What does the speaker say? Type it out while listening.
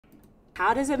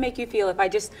How does it make you feel if I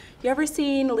just, you ever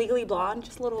seen Legally Blonde?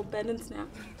 Just a little bend and snap.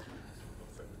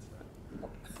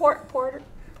 Porter.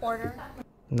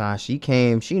 Nah, she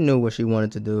came. She knew what she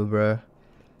wanted to do, bruh.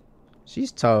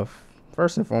 She's tough.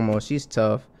 First and foremost, she's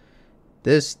tough.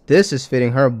 This is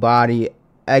fitting her body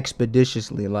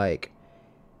expeditiously. Like,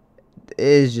 it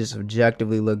is just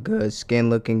objectively look good. Skin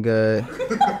looking good.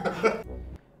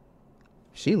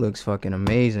 She looks fucking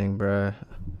amazing, bruh.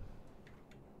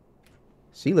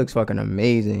 She looks fucking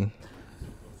amazing.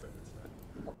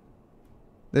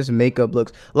 This makeup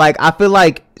looks like, I feel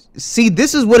like, see,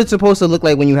 this is what it's supposed to look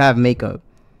like when you have makeup.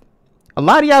 A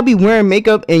lot of y'all be wearing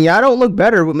makeup and y'all don't look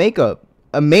better with makeup.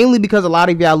 Mainly because a lot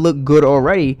of y'all look good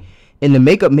already and the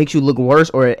makeup makes you look worse,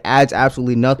 or it adds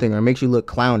absolutely nothing, or makes you look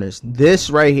clownish.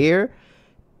 This right here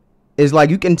is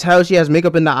like, you can tell she has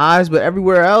makeup in the eyes, but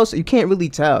everywhere else you can't really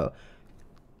tell.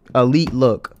 Elite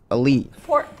look. Elite.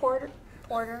 Porter.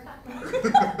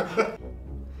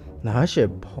 Nah, that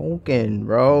shit poking,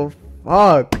 bro.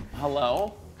 Fuck.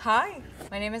 Hello. Hi,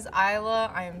 my name is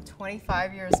Isla. I am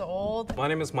 25 years old. My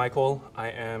name is Michael.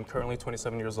 I am currently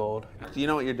 27 years old. Do you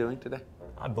know what you're doing today?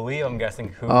 I believe I'm guessing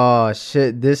who. Oh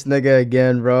shit, this nigga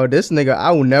again, bro. This nigga,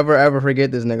 I will never ever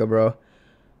forget this nigga, bro.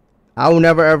 I will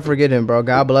never ever forget him, bro.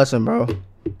 God bless him, bro.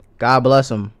 God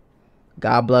bless him.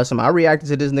 God bless him. I reacted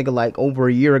to this nigga like over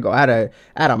a year ago. I had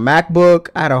a MacBook.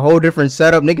 I had a whole different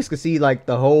setup. Niggas could see like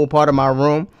the whole part of my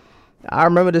room. I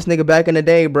remember this nigga back in the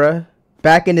day, bruh.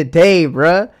 Back in the day,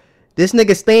 bruh. This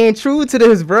nigga staying true to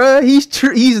this, bruh. He's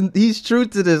true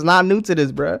to this, not new to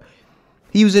this, bruh.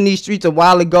 He was in these streets a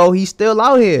while ago. He's still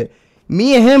out here.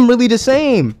 Me and him really the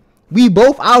same. We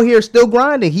both out here still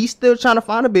grinding. He's still trying to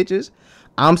find the bitches.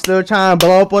 I'm still trying to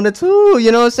blow up on the two,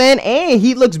 you know what I'm saying? And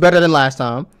he looks better than last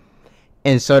time.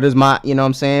 And so does my, you know what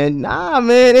I'm saying? Nah,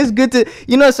 man, it's good to,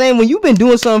 you know what I'm saying? When you've been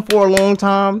doing something for a long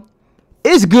time,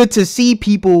 it's good to see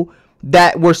people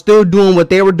that were still doing what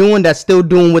they were doing, that's still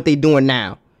doing what they doing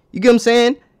now. You get what I'm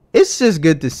saying? It's just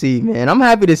good to see, man. I'm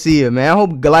happy to see it, man. I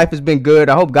hope life has been good.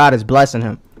 I hope God is blessing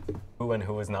him. Who and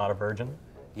who is not a virgin?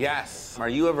 Yes. Are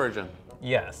you a virgin?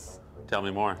 Yes. Tell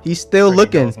me more. He's still Pretty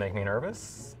looking. girls make me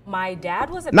nervous. My dad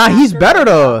was a Nah, he's pastor better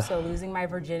growing though. up, so losing my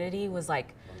virginity was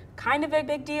like kind of a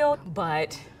big deal,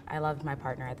 but I loved my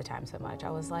partner at the time so much. I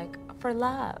was like, for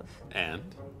love. And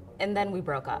then we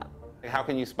broke up. How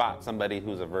can you spot somebody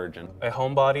who's a virgin? A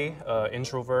homebody,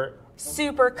 introvert.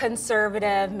 Super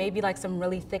conservative, maybe like some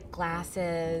really thick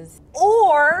glasses.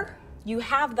 Or you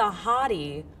have the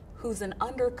hottie who's an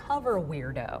undercover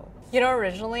weirdo. You know,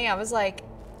 originally I was like,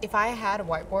 if I had a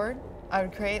whiteboard, I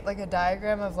would create like a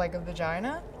diagram of like a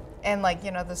vagina and like, you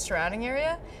know, the surrounding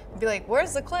area and be like,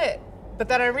 where's the clit? But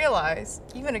then I realized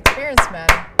even experienced men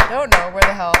don't know where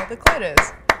the hell the clit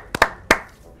is.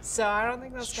 So I don't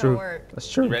think that's gonna work.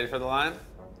 That's true. You ready for the line?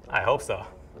 I hope so. All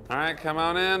right, come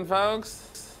on in, folks.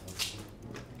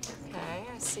 Okay,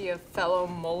 I see a fellow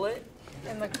mullet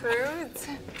in the crew.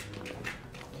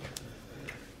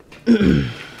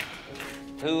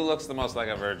 Who looks the most like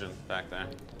a virgin back there?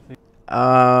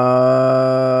 I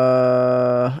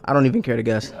don't even care to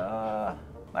guess. That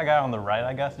guy on the right,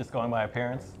 I guess, just going by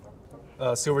appearance.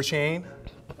 Silver chain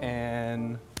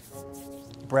and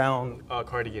brown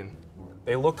cardigan.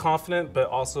 They look confident, but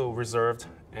also reserved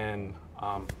and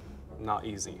not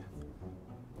easy.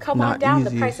 Come on Not down, easy.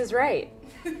 the price is right.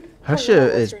 Her shit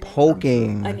is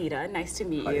poking. Anita, nice to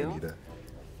meet you. Anita.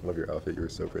 Love your outfit. You were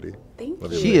so pretty. Thank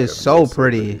Love you. your She makeup. is so You're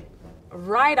pretty.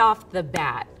 Right off the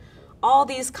bat, all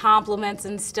these compliments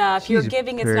and stuff. You're She's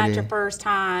giving it's not pretty. your first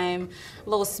time. A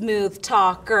little smooth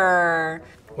talker.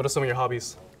 What are some of your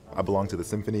hobbies? I belong to the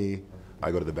symphony.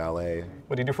 I go to the ballet.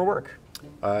 What do you do for work?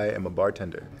 I am a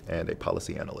bartender and a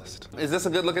policy analyst. Is this a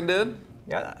good-looking dude?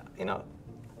 Yeah, you know,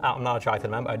 I'm not attracted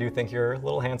to him, but I do think you're a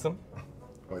little handsome.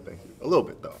 Oh, thank you. A little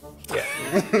bit though.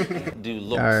 Do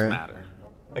looks Alright. matter?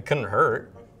 It couldn't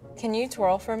hurt. Can you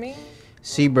twirl for me?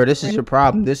 See, bro, this is your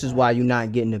problem. This is why you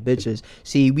not getting the bitches.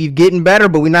 See, we've getting better,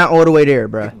 but we're not all the way there,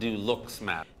 bro. Do looks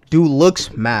matter? Do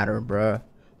looks matter, bro?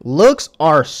 Looks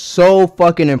are so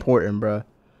fucking important, bro.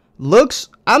 Looks,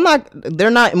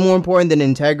 they're not more important than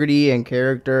integrity and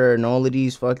character and all of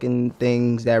these fucking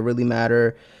things that really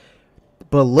matter.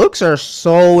 But looks are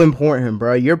so important,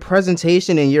 bro. Your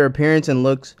presentation and your appearance and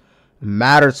looks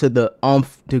matter to the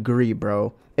degree,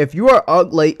 bro. If you are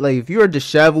ugly, like if you are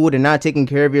disheveled and not taking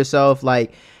care of yourself,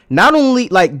 like not only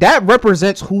like that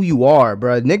represents who you are,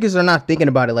 bro. Niggas are not thinking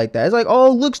about it like that. It's like,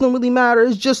 oh, looks don't really matter.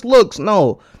 It's just looks.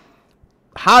 No.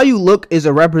 How you look is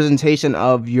a representation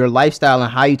of your lifestyle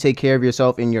and how you take care of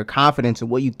yourself and your confidence and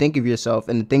what you think of yourself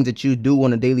and the things that you do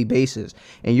on a daily basis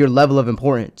and your level of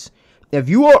importance. If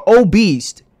you are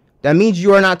obese, That means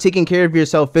you are not taking care of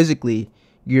yourself physically.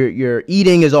 Your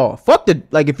eating is off. Fuck the,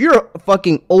 like, if you're a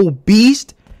fucking obese,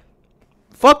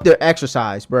 fuck the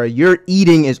exercise, bro. Your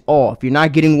eating is off. You're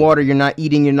not getting water. You're not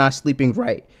eating. You're not sleeping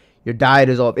right. Your diet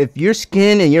is off. If your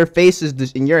skin and your face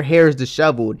is and your hair is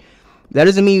disheveled, that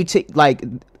doesn't mean you take, like,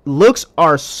 looks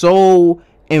are so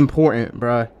important,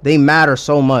 bro. They matter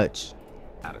so much.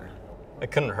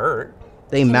 It couldn't hurt.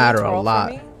 They matter a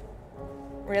lot.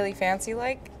 Really fancy,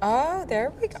 like. Oh,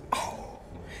 there we go. Oh,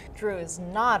 Drew is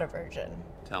not a virgin.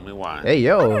 Tell me why. Hey,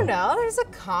 yo. I don't know. There's a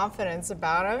confidence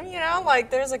about him, you know? Like,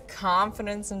 there's a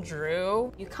confidence in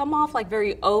Drew. You come off like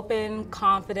very open,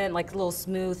 confident, like a little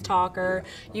smooth talker.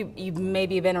 You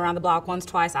maybe been around the block once,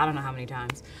 twice, I don't know how many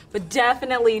times, but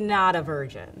definitely not a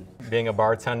virgin. Being a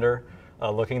bartender,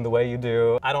 looking the way you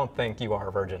do, I don't think you are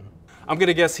a virgin. I'm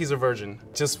gonna guess he's a virgin.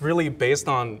 Just really based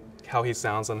on how he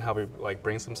sounds and how he like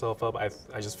brings himself up, I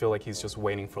just feel like he's just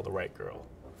waiting for the right girl.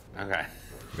 Okay.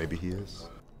 Maybe he is.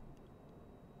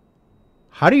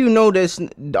 How do you know this?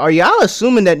 Are y'all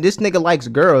assuming that this nigga likes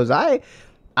girls?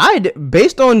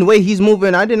 Based on the way he's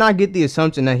moving, I did not get the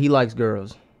assumption that he likes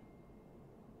girls.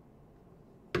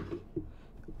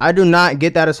 I do not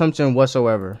get that assumption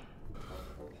whatsoever.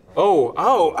 Oh,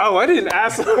 I didn't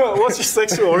ask. What's your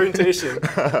sexual orientation?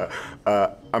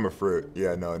 I'm a fruit.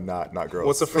 Yeah, no, not girls.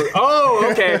 What's a fruit? Oh,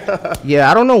 okay. Yeah,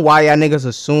 I don't know why y'all niggas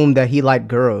assume that he liked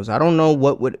girls. I don't know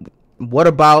what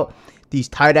about these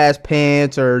tight ass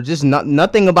pants or just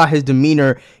nothing about his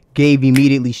demeanor gave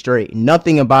immediately straight.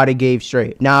 Nothing about it gave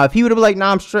straight. Now, if he would have been like,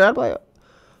 nah, I'm straight, I'd be like,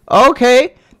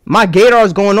 okay, my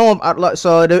gaydar going on.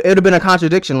 So it would have been a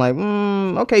contradiction. Like,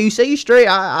 okay, you say you straight,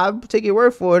 I'll take your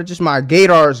word for it. Just my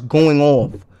gaydar is going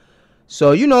off.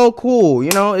 So, you know, cool.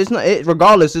 You know,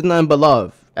 regardless, it's nothing but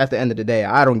love. At the end of the day,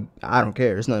 I don't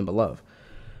care. It's nothing but love.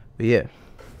 But yeah.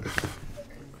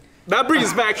 That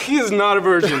brings back, he is not a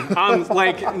virgin.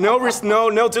 Like,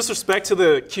 no disrespect to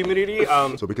the community.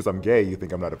 So because I'm gay, you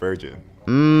think I'm not a virgin?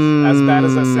 As bad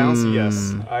as that sounds,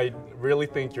 yes. I really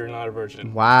think you're not a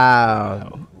virgin.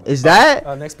 Wow. Is that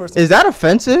next person? Is that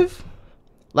offensive?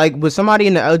 Like, would somebody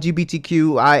in the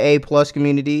LGBTQIA plus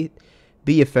community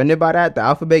be offended by that? The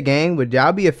Alphabet Gang, would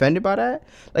y'all be offended by that?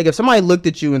 Like, if somebody looked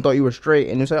at you and thought you were straight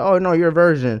and you say, oh no, you're a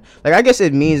virgin, like, I guess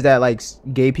it means that like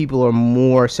gay people are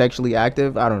more sexually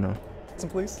active. I don't know.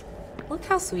 Please. Look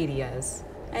how sweet he is.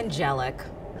 Angelic.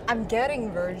 I'm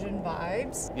getting virgin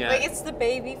vibes. Yeah. Like, it's the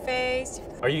baby face.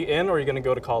 Are you in or are you gonna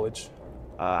go to college?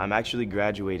 I'm actually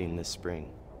graduating this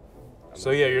spring.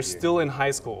 So yeah, you're still in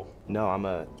high school. No, I'm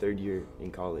a third year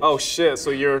in college. Oh shit,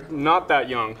 so you're not that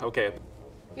young. Okay.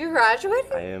 You're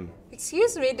graduating? I am.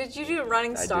 Excuse me, did you do a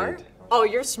running start? did. Oh,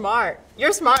 you're smart.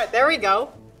 You're smart. There we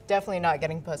go. Definitely not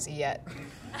getting pussy yet.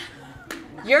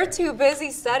 You're too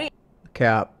busy studying.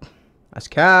 Cap. That's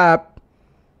cap.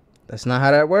 That's not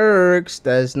how that works.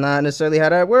 That's not necessarily how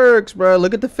that works, bro.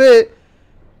 Look at the fit.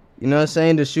 You know what I'm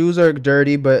saying? The shoes are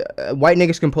dirty, but white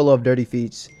niggas can pull off dirty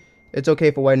feet. It's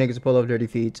okay for white niggas to pull off dirty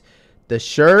feet. The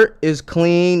shirt is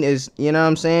clean. You know what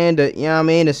I'm saying? You know what I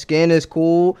mean? The skin is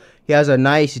cool. He has a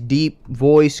nice deep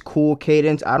voice, cool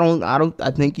cadence. I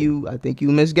think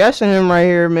you misguessing him right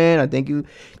here, man.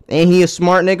 Ain't he a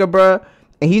smart nigga, bro?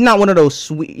 And he's not one of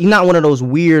those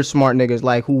weird smart niggas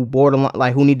like who borderline,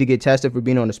 like who need to get tested for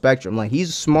being on the spectrum. Like,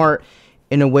 he's smart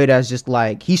in a way that's just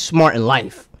like, he's smart in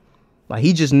life. Like,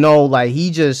 he just know, like,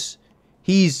 he's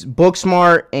book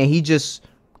smart and he just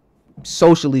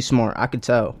socially smart. I could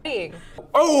tell.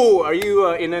 Oh, are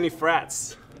you in any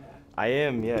frats? I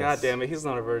am, yes. God damn it, he's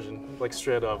not a virgin. Like,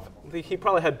 straight up. He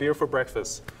probably had beer for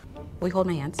breakfast. Will you hold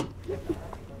my hands? Do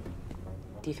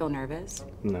you feel nervous?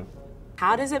 No.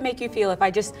 How does it make you feel if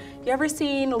you ever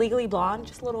seen Legally Blonde?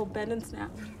 Just a little bend and snap.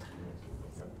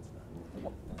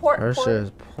 Her shit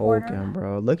is poking,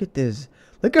 bro. Look at this.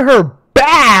 Look at her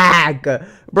back,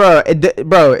 bro.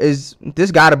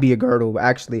 This gotta be a girdle,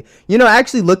 actually. You know,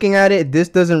 actually looking at it, this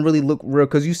doesn't really look real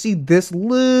because you see this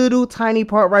little tiny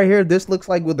part right here. This looks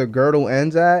like where the girdle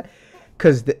ends at.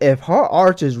 Because if her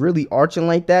arch is really arching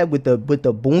like that with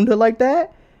the bunda like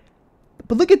that,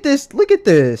 but look at this. Look at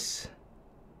this.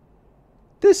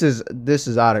 This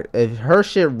is out of, if her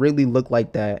shit really looked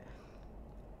like that,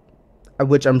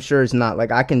 which I'm sure it's not,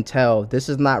 like, I can tell this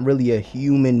is not really a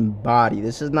human body.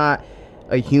 This is not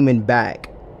a human back.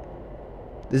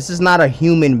 This is not a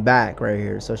human back right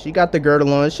here. So she got the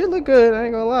girdle on. She look good, I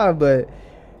ain't gonna lie, but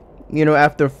you know,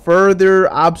 after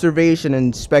further observation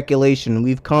and speculation,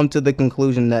 we've come to the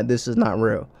conclusion that this is not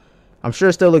real. I'm sure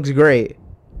it still looks great,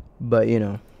 but you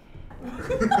know.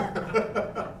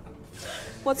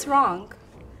 What's wrong?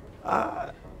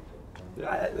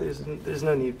 There's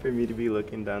no need for me to be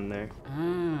looking down there.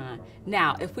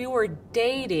 Now, if we were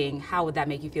dating, how would that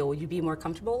make you feel? Would you be more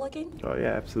comfortable looking? Oh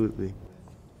yeah, absolutely.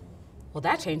 Well,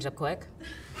 that changed up quick.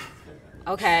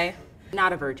 Okay,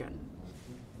 not a virgin.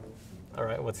 All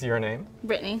right, what's your name?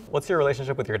 Brittany. What's your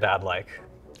relationship with your dad like?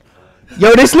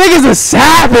 Yo, this nigga's a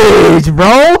savage,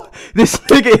 bro. This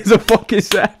nigga is a fucking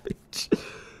savage.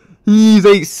 He's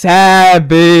a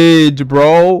savage,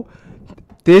 bro.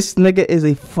 This nigga is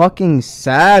a fucking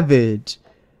savage.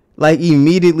 Like,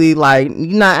 immediately, like,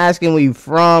 you're not asking where you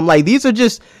from. Like, these are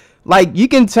just, like, you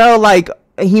can tell, like,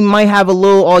 he might have a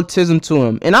little autism to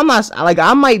him. And I'm not, like,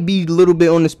 I might be a little bit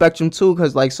on the spectrum, too,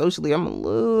 because, like, socially, I'm a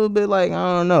little bit, like,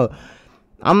 I don't know.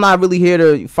 I'm not really here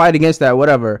to fight against that,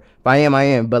 whatever. If I am, I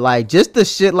am. But, like, just the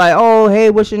shit, like, oh, hey,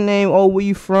 what's your name? Oh, where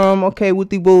you from? Okay,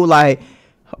 whoopty-boo. Like,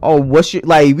 oh, what's your,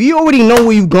 like, we already know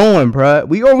where you going, bruh.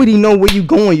 We already know where you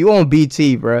going. You on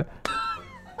BT, bruh.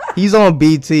 He's on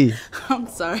BT. I'm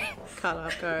sorry. Caught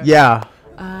off guard. Yeah.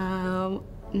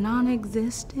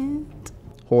 Non-existent?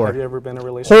 Have you Whore. ever been in a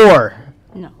relationship? Whore.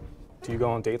 No. Do you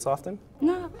go on dates often?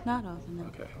 No, not often. No.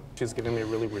 Okay. She's giving me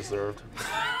really reserved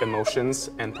emotions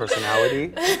and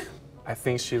personality. I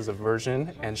think she's a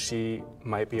virgin and she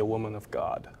might be a woman of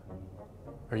God.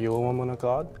 Are you a woman of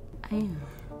God? I am.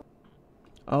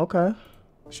 Okay.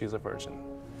 She's a virgin.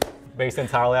 Based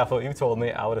entirely off what you told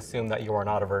me, I would assume that you are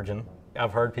not a virgin.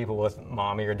 I've heard people with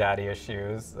mommy or daddy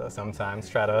issues sometimes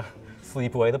try to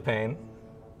sleep away the pain.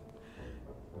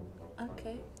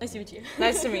 Okay. Nice to meet you.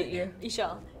 Nice to meet you.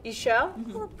 Ishal.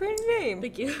 Ishel? Oh, pretty name.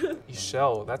 Thank you.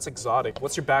 Michelle, that's exotic.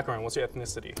 What's your background? What's your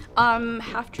ethnicity?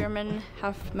 Half German,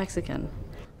 half Mexican.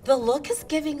 The look is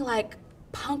giving, like,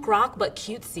 punk rock, but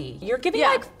cutesy. You're giving, Yeah.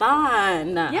 like,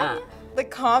 fun. Yeah. The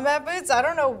combat boots, I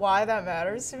don't know why that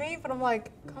matters to me, but I'm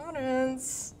like,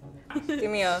 confidence.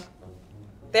 Give me a.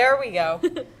 There we go.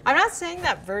 I'm not saying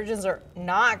that virgins are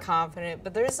not confident,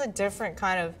 but there's a different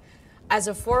kind of, as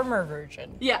a former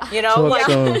virgin. Yeah. You know, So like,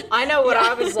 it's, I know what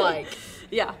I was like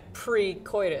Yeah.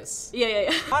 pre-coitus.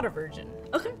 Yeah. Not a virgin.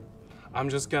 Okay. I'm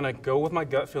just gonna go with my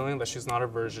gut feeling that she's not a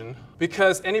virgin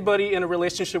because anybody in a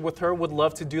relationship with her would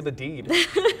love to do the deed.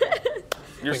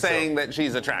 You're saying that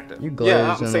she's attractive. You glazed.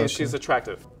 Yeah, I'm and saying look- she's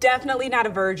attractive. Definitely not a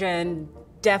virgin.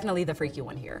 Definitely the freaky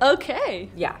one here. Okay.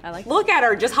 Yeah. I like Look at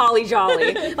her, just holly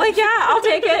jolly. Like, yeah, I'll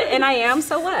take it, and I am,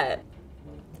 so what?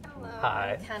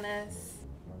 Hi. Tennis.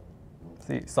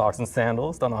 See, socks and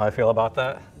sandals. Don't know how I feel about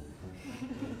that.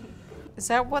 Is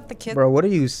that what the kid? Bro, what are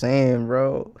you saying,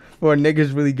 bro? Before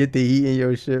niggas really get to eating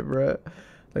your shit, bro.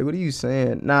 Like, what are you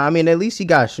saying? Nah, I mean, at least he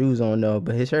got shoes on, though.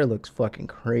 But his hair looks fucking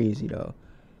crazy, though.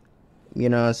 You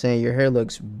know what I'm saying? Your hair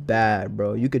looks bad,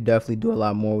 bro. You could definitely do a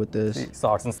lot more with this. See,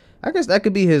 socks and I guess that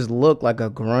could be his look, like a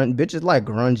grunt. Bitches like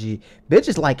grungy.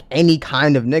 Bitches like any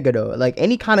kind of nigga, though. Like,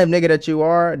 any kind of nigga that you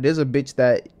are, there's a bitch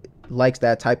that likes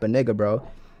that type of nigga, bro.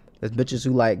 There's bitches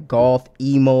who like golf,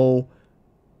 emo,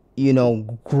 you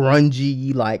know,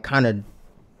 grungy, like kind of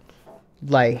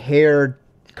like hair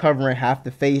covering half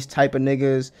the face type of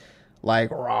niggas. Like,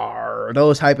 rawr,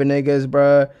 those type of niggas,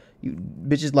 bro. You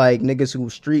bitches like niggas who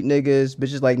street niggas.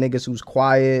 Bitches like niggas who's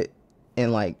quiet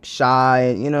and like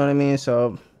shy. You know what I mean?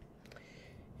 So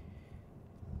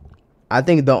I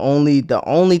think the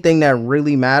only thing that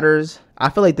really matters, I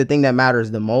feel like the thing that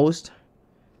matters the most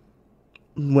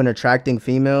when attracting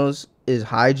females is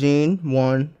hygiene.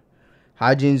 One,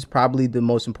 hygiene is probably the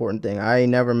most important thing. I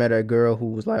ain't never met a girl who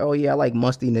was like, oh yeah, I like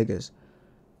musty niggas.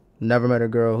 Never met a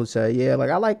girl who said, yeah, like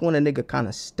I like when a nigga kind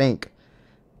of stink.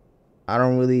 I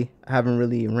haven't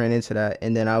really ran into that.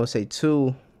 And then I would say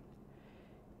two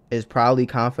is probably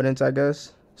confidence, I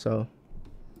guess. So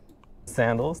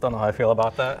sandals. Don't know how I feel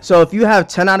about that. So if you have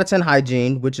 10 out of 10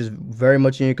 hygiene, which is very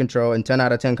much in your control, and 10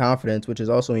 out of 10 confidence, which is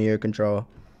also in your control,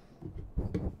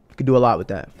 you could do a lot with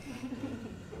that.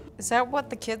 Is that what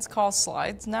the kids call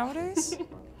slides nowadays?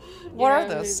 What are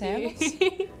those, sandals?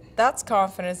 That's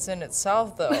confidence in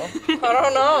itself, though. I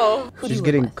don't know. Who do She's you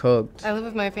getting live with? cooked. I live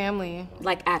with my family.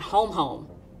 Like at home.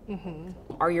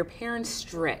 Are your parents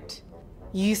strict?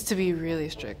 Used to be really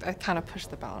strict. I kind of pushed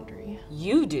the boundary.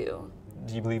 You do.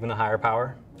 Do you believe in a higher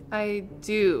power? I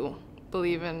do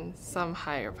believe in some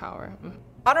higher power.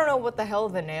 I don't know what the hell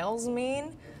the nails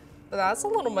mean, but that's a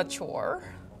little mature.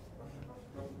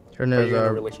 Her Are nails you in a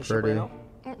are relationship pretty. right now?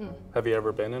 Have you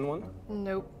ever been in one?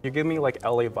 Nope. You give me like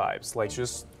LA vibes, like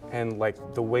just, and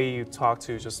like the way you talk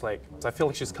to, just like, I feel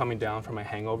like she's coming down from a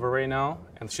hangover right now,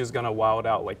 and she's gonna wild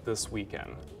out like this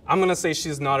weekend. I'm gonna say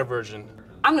she's not a virgin.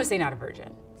 I'm gonna say not a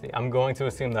virgin. See, I'm going to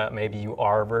assume that maybe you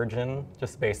are a virgin,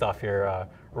 just based off your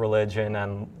religion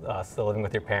and still living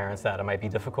with your parents, that it might be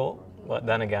difficult. But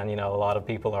then again, you know, a lot of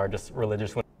people are just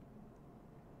religious when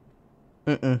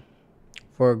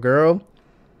For a girl,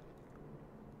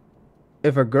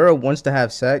 if a girl wants to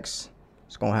have sex,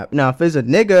 it's gonna happen. Now, if it's a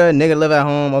nigga live at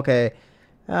home, okay.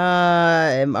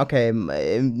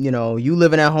 You know, you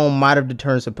living at home might have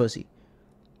deterred some pussy.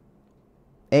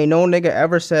 Ain't no nigga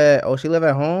ever said, oh, she live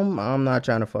at home? I'm not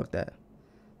trying to fuck that.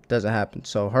 Doesn't happen.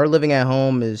 So her living at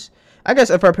home is, I guess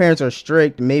if her parents are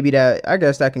strict, maybe that, I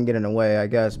guess that can get in the way, I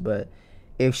guess. But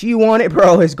if she want it,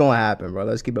 bro, it's gonna happen, bro.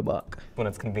 Let's keep it a buck. When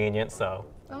it's convenient, so.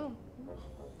 Oh.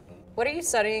 What are you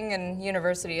studying in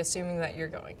university, assuming that you're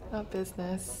going?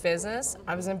 Business. Business?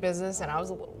 I was in business and I was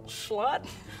a little slut.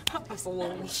 I was a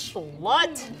little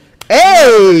slut.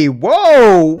 Hey,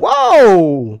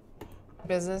 whoa.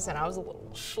 Business and I was a little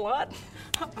slut.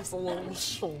 I was a little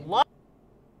slut.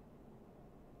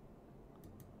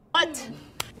 What?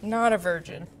 Not a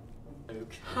virgin.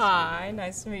 Hi,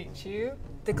 nice to meet you.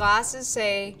 The glasses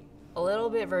say a little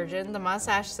bit virgin. The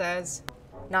mustache says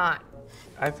not.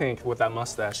 I think with that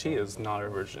mustache, he is not a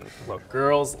virgin. Look,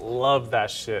 girls love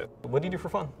that shit. What do you do for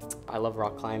fun? I love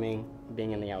rock climbing,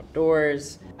 being in the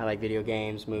outdoors. I like video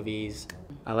games, movies.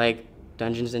 I like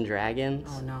Dungeons and Dragons.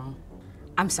 Oh no.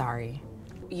 I'm sorry.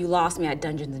 You lost me at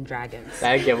Dungeons and Dragons.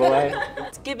 That a giveaway?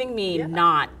 It's giving me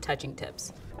not touching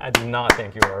tips. I do not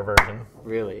think you are a virgin.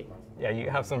 Really? Yeah,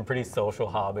 you have some pretty social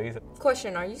hobbies.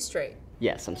 Question, are you straight?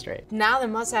 Yes, I'm straight. Now the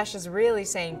mustache is really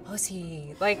saying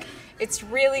pussy. Like, it's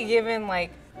really given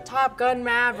like Top Gun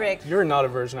Maverick. You're not a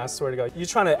virgin, I swear to God. You're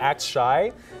trying to act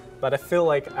shy, but I feel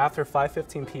like after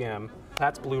 5:15 p.m.,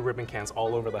 that's blue ribbon cans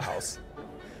all over the house.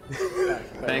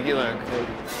 Thank you, Luke.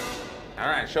 All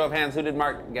right, show of hands, who did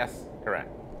Mark guess correct?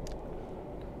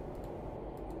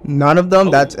 None of them?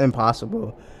 That's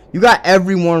impossible. You got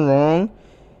everyone wrong.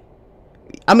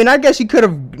 I mean, I guess you could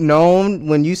have known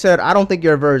when you said, I don't think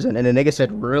you're a virgin, and the nigga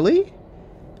said, really?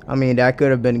 I mean, that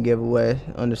could have been a giveaway,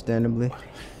 understandably.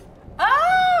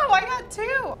 Oh, I got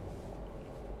two.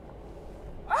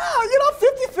 Oh, you know,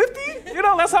 50-50. You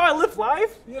know, that's how I live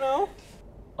life, you know?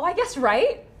 Oh, I guess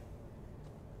right.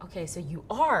 Okay, so you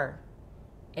are.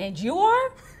 And you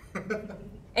are?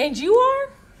 And you are?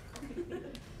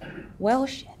 Well,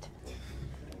 shit.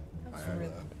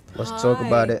 Let's talk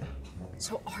about it.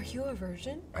 So are you a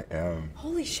virgin? I am.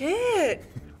 Holy shit.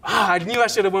 I knew I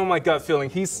should have went with my gut feeling.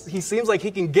 He seems like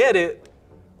he can get it,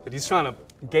 but he's trying to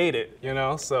gate it, you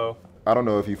know, so. I don't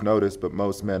know if you've noticed, but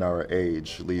most men our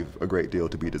age leave a great deal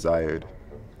to be desired.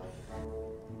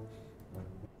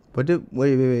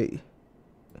 Wait.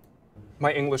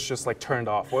 My English just like turned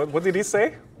off. What did he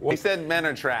say? He said men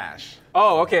are trash.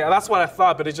 Oh, okay, that's what I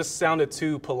thought, but it just sounded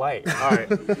too polite. All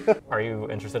right. Are you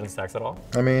interested in sex at all?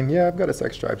 I mean, yeah, I've got a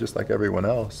sex drive just like everyone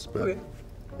else, but, you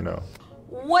know.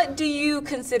 What do you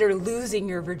consider losing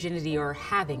your virginity or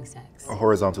having sex? A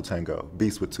horizontal tango,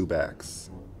 beast with two backs.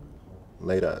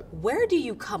 Laid up. Where do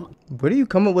you come up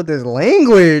with this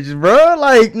language, bro?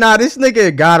 Like, nah, this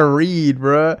nigga gotta read,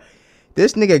 bro.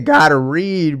 This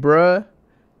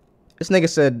nigga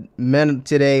said men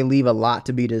today leave a lot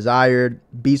to be desired.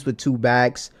 Beast with two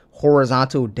backs.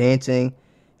 Horizontal dancing.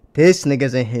 This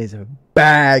nigga's in his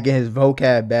bag, in his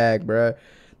vocab bag, bruh.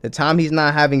 The time he's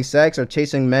not having sex or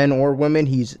chasing men or women,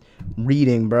 he's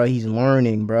reading, bruh. He's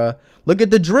learning, bruh. Look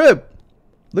at the drip.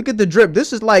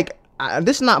 This is like,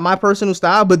 this is not my personal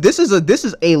style, but this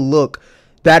is a look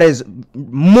that is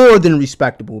more than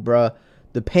respectable, bruh.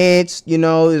 The pants, you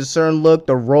know, is a certain look.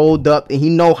 The rolled up, and he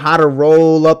know how to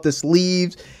roll up the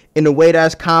sleeves in a way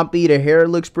that's compy. The hair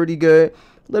looks pretty good.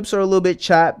 Lips are a little bit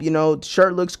chapped, you know. The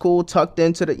shirt looks cool, tucked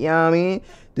into the, you know what I mean?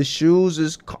 The shoes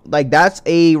is, like, that's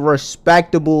a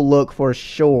respectable look for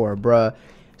sure, bruh.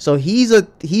 So he's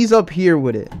up here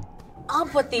with it.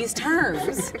 up with these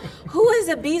terms? Who is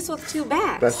a beast with two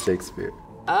backs? That's Shakespeare.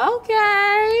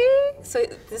 Okay. So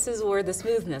this is where the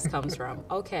smoothness comes from.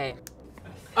 Okay.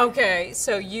 Okay,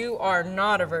 so you are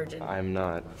not a virgin. I'm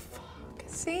not.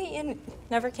 See, you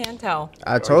never can tell.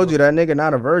 I told you that nigga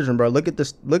not a virgin, bro. Look at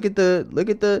this. Look at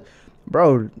the,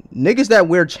 bro. Niggas that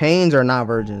wear chains are not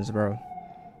virgins, bro.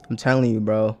 I'm telling you,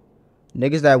 bro.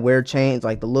 Niggas that wear chains,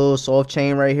 like the little soft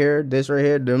chain right here, this right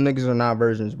here, them niggas are not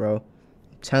virgins, bro. I'm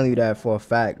telling you that for a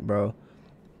fact, bro.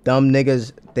 Dumb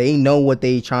niggas, they know what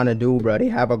they trying to do, bro. They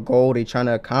have a goal. They trying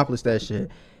to accomplish that shit.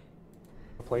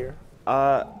 Player?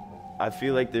 I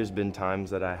feel like there's been times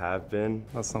that I have been.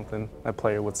 That's something a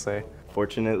player would say.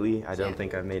 Fortunately, I don't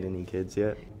think I've made any kids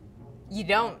yet. You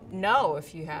don't know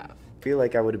if you have. I feel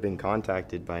like I would have been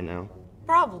contacted by now.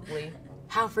 Probably.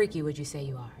 How freaky would you say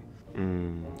you are?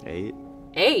 8.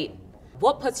 8?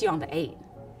 What puts you on the 8?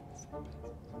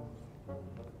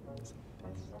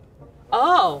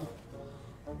 Oh.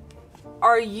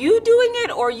 Are you doing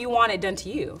it or you want it done to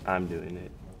you? I'm doing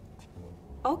it.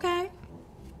 Okay.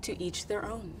 To each their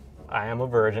own. I am a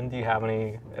virgin. Do you have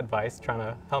any advice trying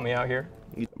to help me out here?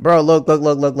 Bro, look.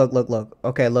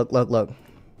 Okay, look.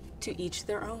 To each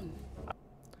their own.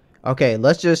 Okay,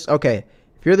 okay.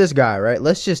 If you're this guy, right?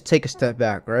 Let's just take a step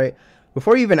back, right?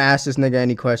 Before you even ask this nigga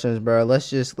any questions, bro, let's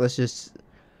just assess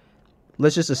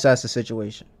the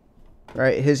situation.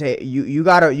 Right? You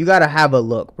gotta have a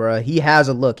look, bro. He has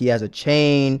a look. He has a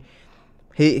chain.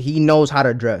 He knows how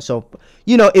to dress. So,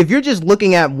 you know, if you're just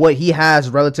looking at what he has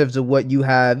relative to what you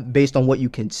have based on what you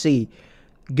can see,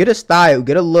 get a style,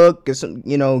 get a look, get some,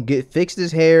 you know, fix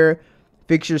his hair,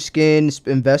 fix your skin,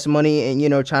 invest money and, you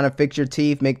know, trying to fix your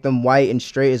teeth, make them white and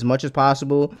straight as much as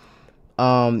possible.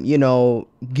 You know,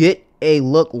 get a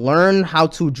look, learn how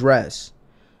to dress.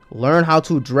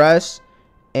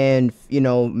 And, you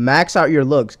know, max out your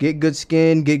looks. Get good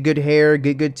skin, get good hair,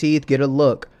 get good teeth, get a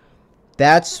look.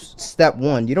 That's step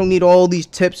one. You don't need all these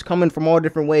tips coming from all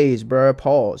different ways, bruh.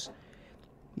 Pause.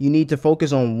 You need to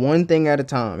focus on one thing at a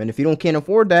time. And if you can't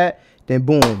afford that, then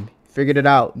boom, figured it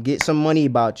out. Get some money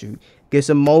about you. Get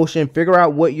some motion. Figure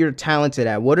out what you're talented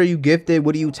at. What are you gifted?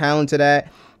 What are you talented at?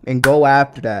 And go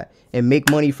after that. And make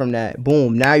money from that.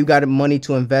 Boom. Now you got money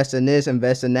to invest in this,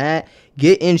 invest in that.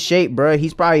 Get in shape, bro.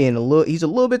 He's probably he's a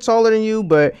little bit taller than you,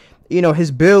 but you know,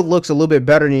 his build looks a little bit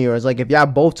better than yours. Like if y'all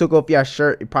both took off your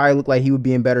shirt, it probably looked like he would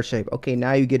be in better shape. Okay,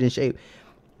 now you get in shape.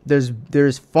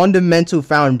 There's fundamental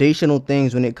foundational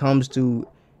things when it comes to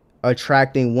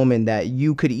attracting women that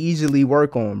you could easily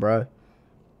work on, bro.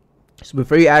 So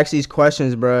before you ask these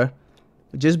questions, bro,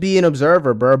 just be an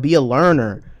observer, bro. Be a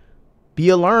learner.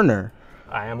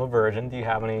 I am a virgin. Do you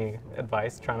have any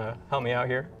advice trying to help me out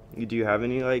here? Do you have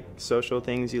any like social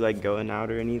things you like going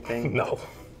out or anything? No.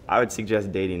 I would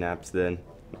suggest dating apps then.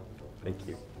 Thank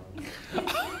you.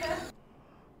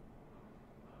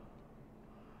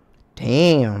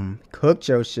 Damn, cooked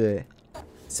your shit.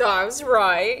 So I was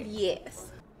right.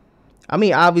 Yes. I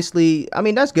mean, obviously,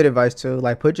 that's good advice too.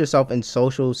 Like, put yourself in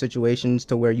social situations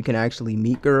to where you can actually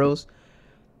meet girls.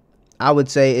 I would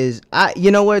say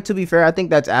you know what, to be fair, I think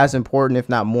that's as important, if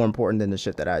not more important than the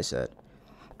shit that I said.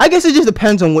 I guess it just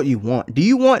depends on what you want. Do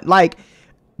you want,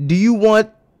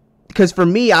 because for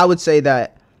me, I would say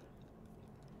that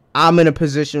I'm in a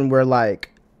position where,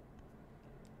 like,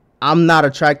 I'm not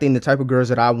attracting the type of girls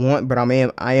that I want, but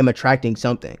I am attracting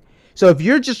something. So if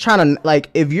you're just trying to, like,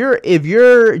 if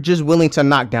you're just willing to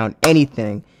knock down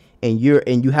anything and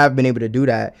you have been able to do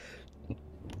that,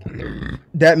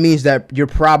 that means that you're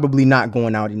probably not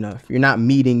going out enough. You're not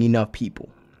meeting enough people.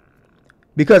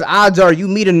 Because odds are you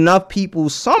meet enough people,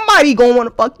 somebody gonna want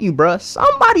to fuck you, bruh.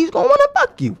 Somebody's gonna want to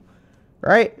fuck you,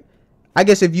 right? I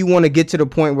guess if you want to get to the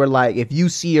point where, like, if you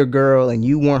see a girl and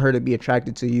you want her to be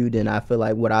attracted to you, then I feel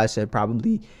like what I said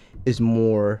probably is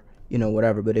more, you know,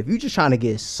 whatever. But if you're just trying to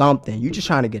get something, you're just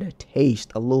trying to get a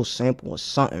taste, a little sample of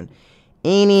something,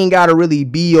 ain't gotta really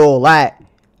be all that,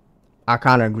 I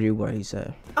kind of agree with what he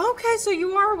said. Okay, so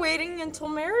you are waiting until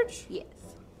marriage? Yes.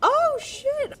 Oh,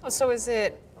 shit. So is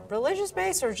it religious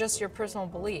based or just your personal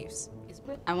beliefs?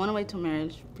 I want to wait till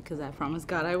marriage because I promised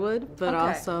God I would, but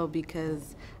also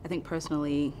because I think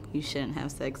personally you shouldn't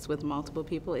have sex with multiple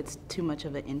people. It's too much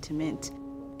of an intimate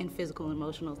and physical and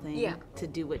emotional thing to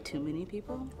do with too many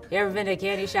people. You ever been to a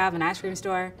candy shop, an ice cream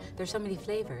store? There's so many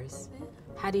flavors.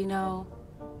 How do you know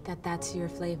that that's your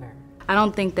flavor? I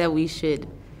don't think that we should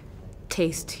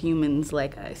taste humans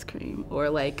like ice cream or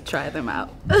like try them out.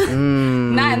 Not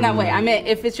in that way. I mean,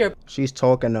 if it's your... She's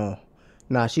talking though.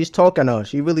 Nah, she's talking though.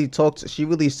 She really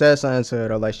said something to her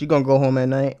though. Like, she gonna go home at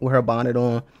night with her bonnet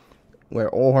on, with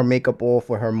all her makeup off,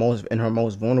 in her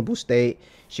most vulnerable state.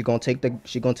 She gonna take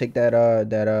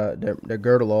that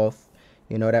girdle off,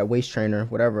 you know, that waist trainer,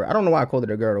 whatever. I don't know why I called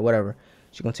it a girdle, whatever.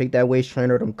 She gonna take that waist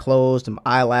trainer, them clothes, them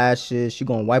eyelashes. She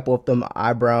gonna wipe off them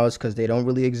eyebrows because they don't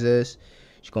really exist.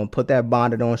 She gonna put that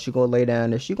bonnet on. She gonna lay down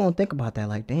there. She gonna think about that.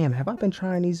 Like, damn, have I been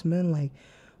trying these men? Like,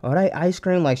 oh, that ice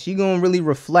cream. Like, she gonna really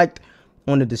reflect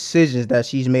on the decisions that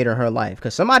she's made in her life.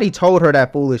 Because somebody told her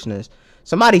that foolishness.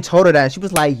 Somebody told her that. And she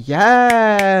was like,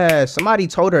 yeah. Somebody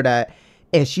told her that.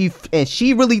 And she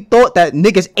really thought that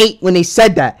niggas ate when they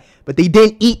said that. But they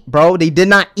didn't eat, bro. They did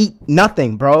not eat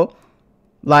nothing, bro.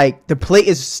 Like, the plate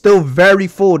is still very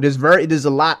full. There's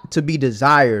a lot to be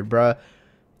desired, bro,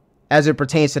 as it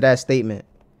pertains to that statement.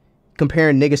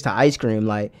 Comparing niggas to ice cream,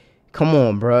 like, come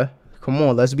on, bruh. Come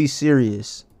on, let's be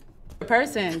serious.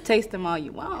 Person, taste them all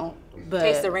you want, but...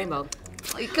 Taste the rainbow.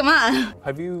 Like, come on.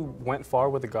 Have you went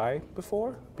far with a guy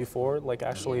before, like,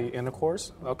 actually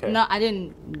intercourse? Okay. No, I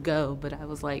didn't go, but I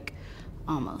was, like,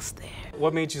 almost there.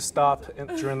 What made you stop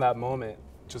during that moment?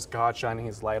 Just God shining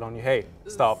his light on you? Hey,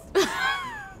 stop.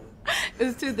 It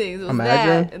was two things. It was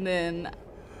Imagine. that, and then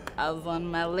I was on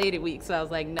my lady week, so I was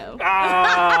like, no.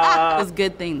 Ah. It was a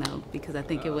good thing though, because I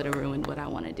think it would have ruined what I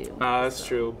want to do. That's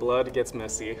true. Blood gets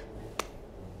messy.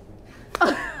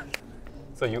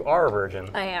 So you are a virgin.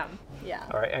 I am. Yeah.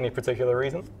 All right. Any particular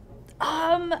reason?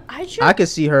 I could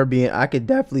see her being. I could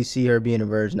definitely see her being a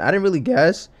virgin. I didn't really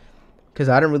guess, cause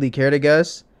I didn't really care to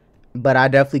guess, but I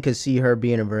definitely could see her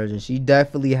being a virgin. She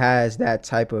definitely has that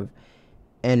type of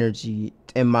energy,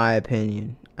 in my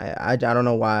opinion. I don't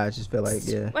know why. I just feel like,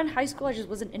 yeah. In high school, I just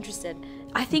wasn't interested.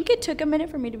 I think it took a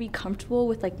minute for me to be comfortable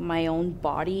with like my own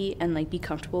body and like be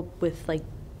comfortable with like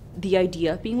the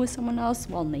idea of being with someone else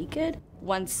while naked.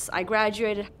 Once I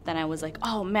graduated, then I was like,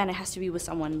 oh man, it has to be with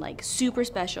someone like super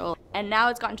special. And now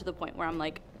it's gotten to the point where I'm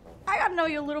like, I gotta know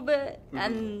you a little bit,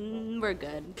 and we're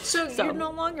good. So you're no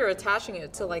longer attaching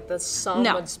it to like the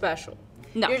someone special.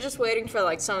 No. You're just waiting for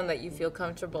like someone that you feel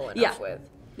comfortable enough with.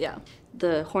 Yeah.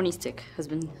 The horny stick has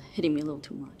been hitting me a little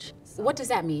too much. What does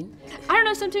that mean? I don't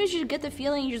know, sometimes you just get the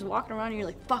feeling you're just walking around and you're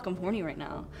like, fuck, I'm horny right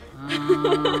now.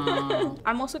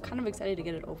 I'm also kind of excited to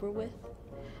get it over with.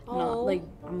 Not, like,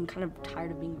 I'm kind of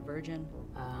tired of being a virgin.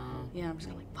 Yeah, I'm just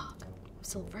kind of like, fuck, I'm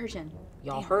still a virgin.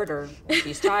 Y'all heard her.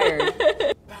 She's tired.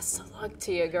 Best of luck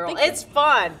to you, girl. Thank you. It's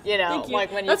fun, you know, Thank you.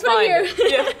 like when That's you find what I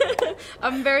it. hear.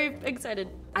 I'm very excited.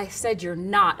 I said you're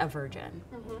not a virgin.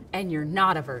 And you're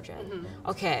not a virgin.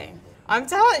 Okay. I'm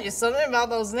telling you something about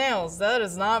those nails. That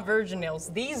is not virgin nails.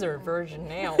 These are virgin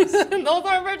nails. Those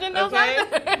are virgin nails. Okay.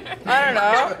 I don't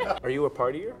know. Are you a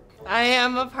partier? I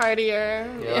am a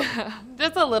partier. Yeah.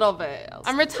 Just a little bit.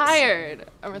 I'm retired.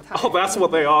 Oh, that's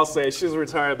what they all say. She's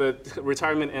retired, but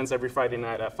retirement ends every Friday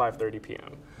night at 5:30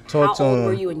 p.m. Talk to How old him.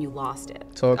 were you when you lost it?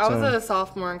 Talk to I was him. a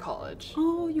sophomore in college.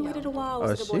 Oh, you waited a while. Oh,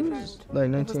 Was it a she boyfriend? was like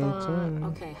 19, 20.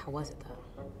 Okay, how was it though?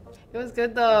 It was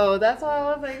good though. That's what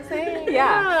I was like saying.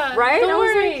 Yeah, right? Don't I was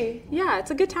worry. like, yeah,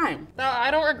 it's a good time. No,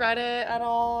 I don't regret it at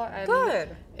all. And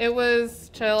Good. It was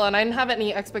chill, and I didn't have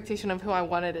any expectation of who I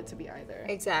wanted it to be either.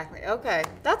 Exactly. Okay.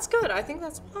 That's good. I think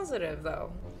that's positive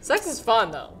though. Sex is fun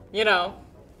though. You know.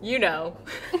 You know.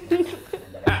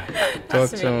 Talk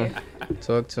to him.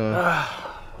 Talk to him.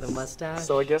 The mustache?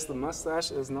 So I guess the mustache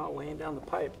is not laying down the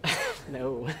pipe.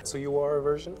 No. So you are a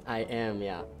virgin? I am,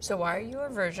 yeah. So why are you a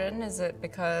virgin? Is it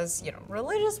because, you know,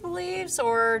 religious beliefs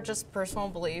or just personal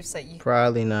beliefs that you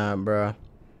Probably not, bro.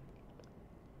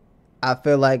 I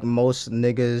feel like most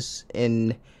niggas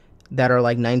that are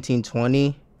like 19,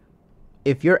 20,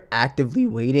 if you're actively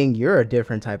waiting, you're a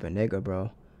different type of nigga,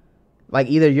 bro. Like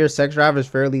either your sex drive is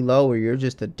fairly low or you're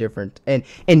just a different and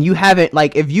you haven't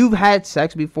like if you've had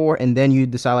sex before and then you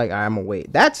decide like I'm gonna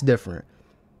wait. That's different.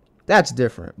 That's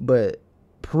different. But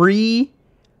I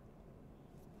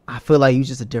feel like you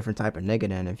just a different type of nigga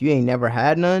then. If you ain't never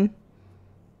had none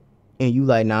and you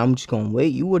like, nah, I'm just gonna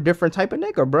wait, you a different type of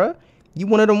nigga, bro. You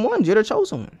one of them ones, you're the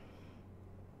chosen one.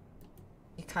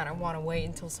 kind of want to wait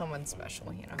until someone's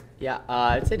special, you know? Yeah,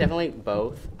 I'd say definitely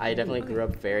both. I definitely grew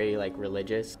up very like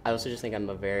religious. I also just think I'm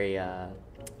a very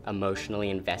emotionally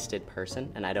invested person,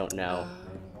 and I don't know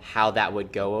how that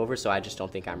would go over, so I just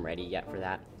don't think I'm ready yet for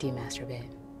that. Do you masturbate?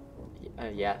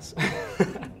 Yes.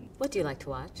 What do you like to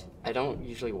watch? I don't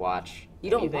usually watch. You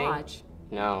don't anything. watch?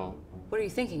 No. What are you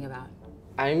thinking about?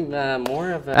 I'm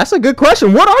more of a... That's a good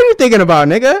question. What are you thinking about,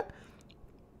 nigga?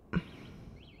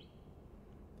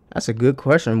 That's a good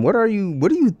question. What are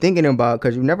you thinking about?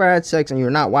 Because you never had sex and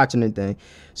you're not watching anything.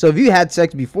 So if you had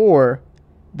sex before,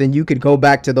 then you could go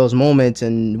back to those moments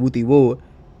and wooty woo.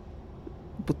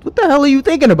 What the hell are you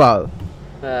thinking about?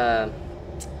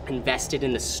 Invested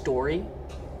in the story.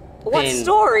 What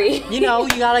story? You know,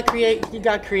 you gotta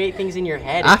create things in your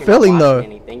head. I feel him though.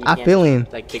 I feel him.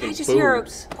 Like Can I just hear a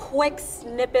quick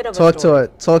snippet of Talk a story?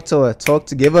 to her.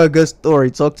 Give her a good story.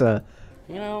 Talk to her.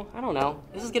 You know, I don't know.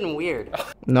 This is getting weird.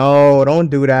 No, don't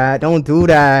do that. Don't do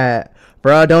that.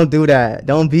 Bruh, don't do that.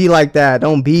 Don't be like that.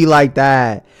 Don't be like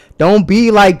that. Don't be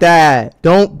like that.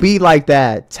 Don't be like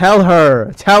that. Tell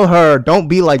her. Don't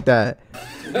be like that.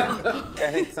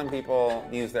 I think some people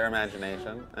use their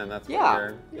imagination, and that's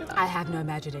what you're... I have no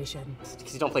imagination.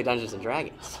 Because you don't play Dungeons and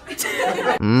Dragons.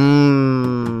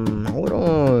 Hold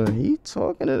on. He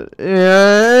talking to...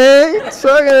 Yeah, he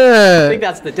talking to... I think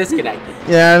that's the disconnect.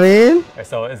 Yeah, I mean? Okay,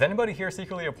 so is anybody here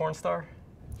secretly a porn star?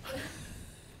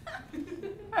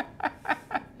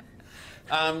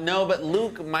 No, but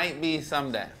Luke might be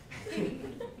someday.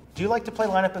 Do you like to play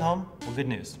lineup at home? Well, good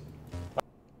news.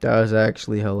 That was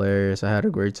actually hilarious. I had a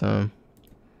great time.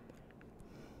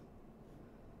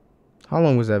 How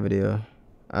long was that video?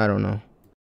 I don't know.